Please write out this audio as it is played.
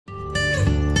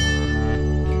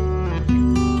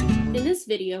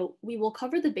video, we will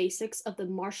cover the basics of the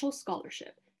Marshall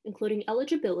Scholarship, including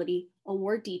eligibility,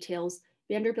 award details,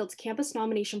 Vanderbilt's campus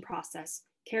nomination process,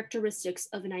 characteristics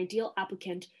of an ideal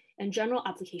applicant, and general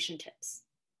application tips.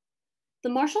 The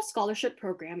Marshall Scholarship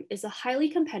Program is a highly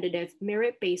competitive,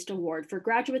 merit-based award for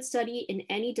graduate study in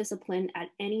any discipline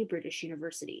at any British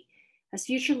university. As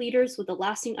future leaders with a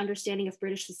lasting understanding of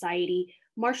British society,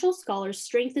 Marshall Scholars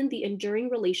strengthen the enduring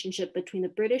relationship between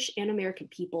the British and American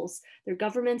peoples, their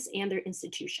governments, and their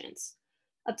institutions.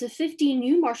 Up to 50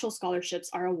 new Marshall Scholarships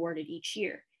are awarded each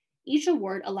year. Each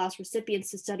award allows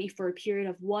recipients to study for a period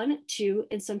of 1, 2,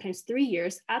 and sometimes 3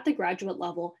 years at the graduate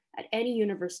level at any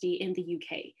university in the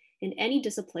UK, in any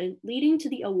discipline, leading to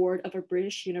the award of a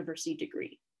British university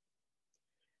degree.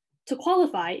 To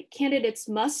qualify, candidates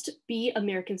must be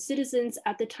American citizens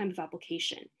at the time of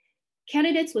application.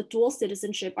 Candidates with dual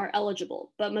citizenship are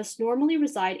eligible, but must normally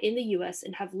reside in the US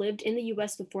and have lived in the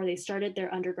US before they started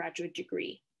their undergraduate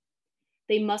degree.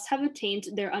 They must have obtained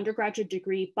their undergraduate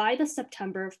degree by the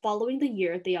September following the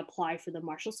year they apply for the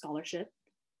Marshall Scholarship.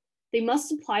 They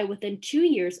must apply within 2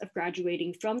 years of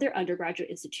graduating from their undergraduate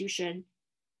institution.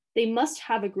 They must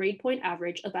have a grade point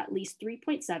average of at least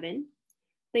 3.7.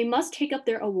 They must take up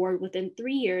their award within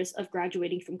 3 years of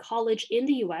graduating from college in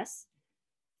the US.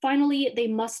 Finally, they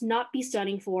must not be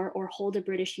studying for or hold a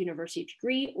British university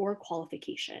degree or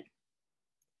qualification.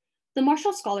 The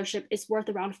Marshall Scholarship is worth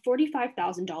around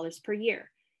 $45,000 per year.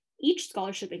 Each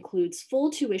scholarship includes full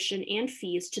tuition and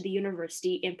fees to the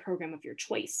university and program of your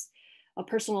choice, a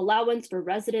personal allowance for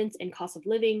residence and cost of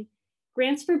living,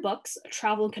 grants for books,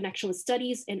 travel in connection with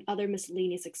studies and other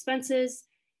miscellaneous expenses,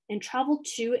 and travel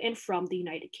to and from the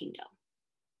United Kingdom.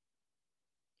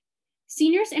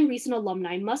 Seniors and recent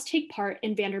alumni must take part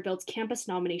in Vanderbilt's campus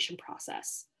nomination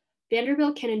process.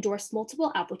 Vanderbilt can endorse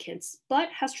multiple applicants, but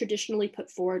has traditionally put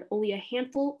forward only a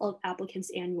handful of applicants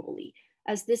annually,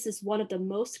 as this is one of the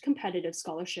most competitive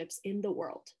scholarships in the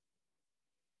world.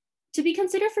 To be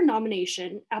considered for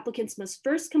nomination, applicants must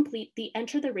first complete the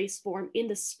Enter the Race form in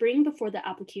the spring before the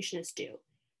application is due.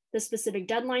 The specific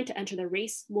deadline to enter the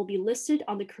race will be listed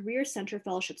on the Career Center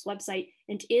Fellowship's website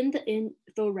and in the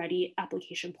Info Ready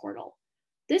application portal.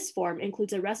 This form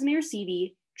includes a resume or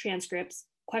CV, transcripts,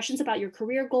 questions about your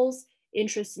career goals,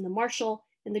 interests in the Marshall,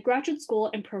 and the graduate school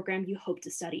and program you hope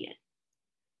to study in.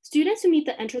 Students who meet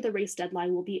the Enter the Race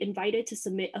deadline will be invited to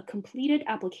submit a completed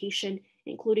application,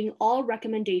 including all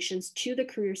recommendations to the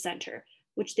Career Center,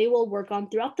 which they will work on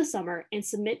throughout the summer and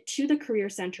submit to the Career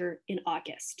Center in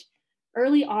August.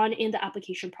 Early on in the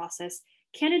application process,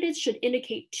 candidates should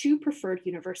indicate 2 preferred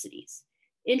universities.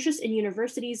 Interest in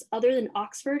universities other than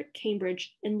Oxford,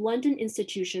 Cambridge, and London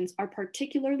institutions are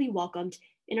particularly welcomed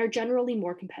and are generally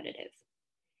more competitive.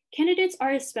 Candidates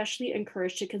are especially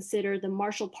encouraged to consider the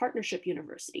Marshall Partnership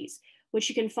universities, which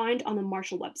you can find on the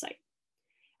Marshall website.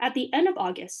 At the end of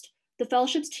August, the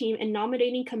fellowships team and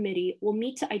nominating committee will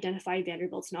meet to identify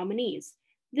Vanderbilt's nominees.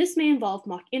 This may involve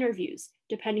mock interviews,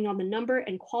 depending on the number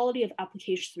and quality of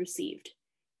applications received.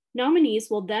 Nominees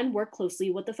will then work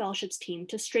closely with the fellowships team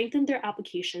to strengthen their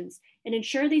applications and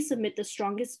ensure they submit the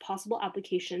strongest possible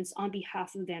applications on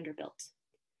behalf of Vanderbilt.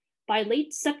 By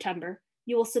late September,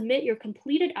 you will submit your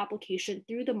completed application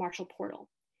through the Marshall portal.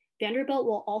 Vanderbilt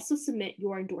will also submit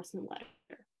your endorsement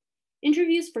letter.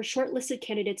 Interviews for shortlisted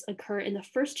candidates occur in the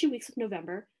first 2 weeks of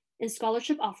November, and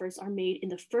scholarship offers are made in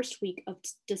the first week of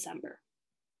December.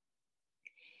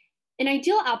 An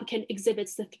ideal applicant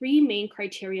exhibits the 3 main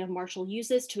criteria Marshall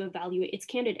uses to evaluate its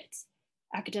candidates: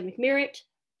 academic merit,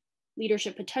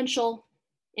 leadership potential,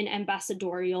 and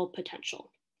ambassadorial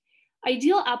potential.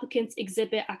 Ideal applicants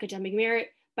exhibit academic merit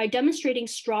by demonstrating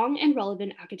strong and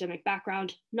relevant academic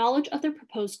background, knowledge of the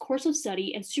proposed course of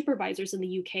study and supervisors in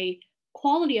the UK,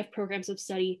 quality of programs of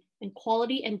study, and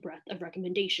quality and breadth of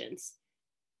recommendations.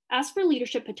 As for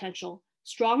leadership potential,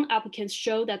 strong applicants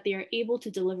show that they are able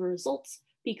to deliver results,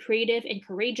 be creative and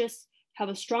courageous, have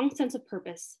a strong sense of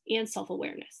purpose, and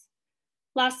self-awareness.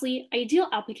 Lastly, ideal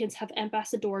applicants have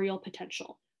ambassadorial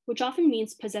potential, which often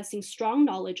means possessing strong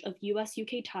knowledge of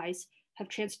US-UK ties, have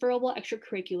transferable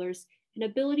extracurriculars, and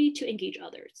ability to engage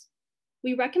others.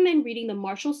 We recommend reading the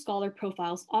Marshall Scholar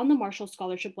profiles on the Marshall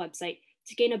Scholarship website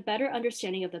to gain a better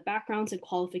understanding of the backgrounds and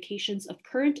qualifications of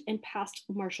current and past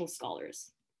Marshall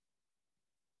scholars.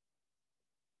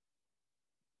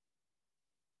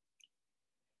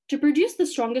 To produce the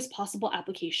strongest possible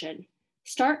application,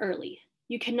 start early.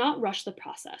 You cannot rush the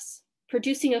process.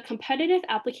 Producing a competitive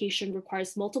application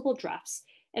requires multiple drafts,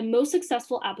 and most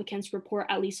successful applicants report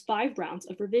at least 5 rounds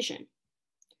of revision.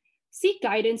 Seek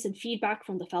guidance and feedback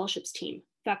from the fellowships team,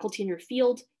 faculty in your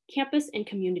field, campus, and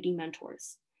community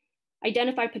mentors.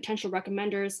 Identify potential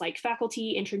recommenders like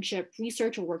faculty, internship,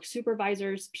 research or work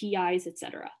supervisors, PIs,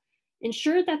 etc.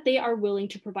 Ensure that they are willing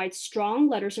to provide strong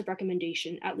letters of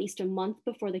recommendation at least a month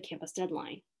before the campus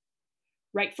deadline.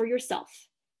 Write for yourself.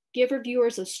 Give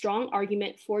reviewers a strong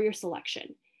argument for your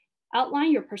selection.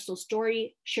 Outline your personal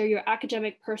story, share your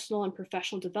academic, personal, and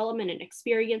professional development and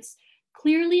experience.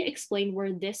 Clearly explain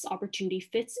where this opportunity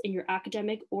fits in your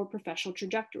academic or professional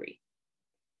trajectory.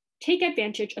 Take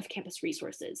advantage of campus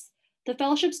resources. The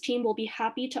fellowships team will be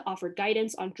happy to offer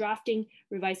guidance on drafting,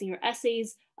 revising your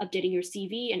essays, updating your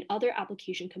CV, and other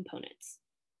application components.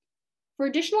 For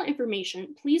additional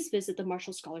information, please visit the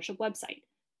Marshall Scholarship website.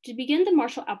 To begin the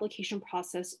Marshall application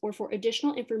process or for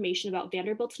additional information about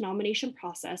Vanderbilt's nomination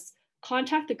process,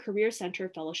 contact the Career Center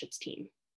Fellowships team.